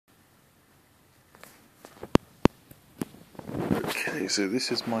Okay, so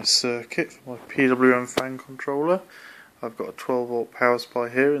this is my circuit for my PWM fan controller. I've got a 12 volt power supply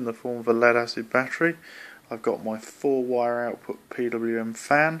here in the form of a lead acid battery. I've got my 4-wire output PWM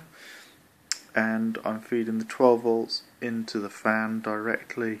fan, and I'm feeding the 12 volts into the fan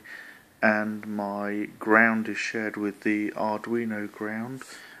directly, and my ground is shared with the Arduino ground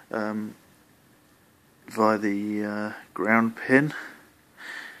via the ground pin.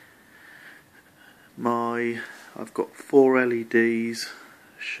 I've got 4 LEDs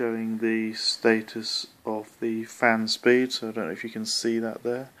showing the status of the fan speed, so I don't know if you can see that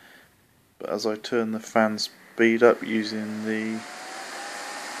there, but as I turn the fan speed up using the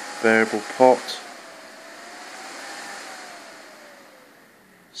variable pot,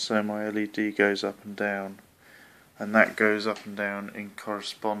 so my LED goes up and down, and that goes up and down in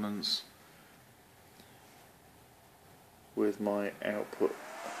correspondence with my output.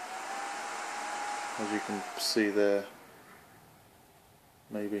 As you can see there,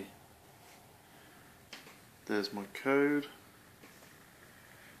 maybe there's my code,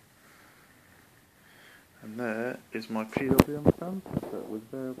 and there is my PWM fan set with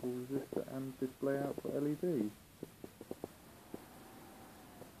variable resistor and display output LED.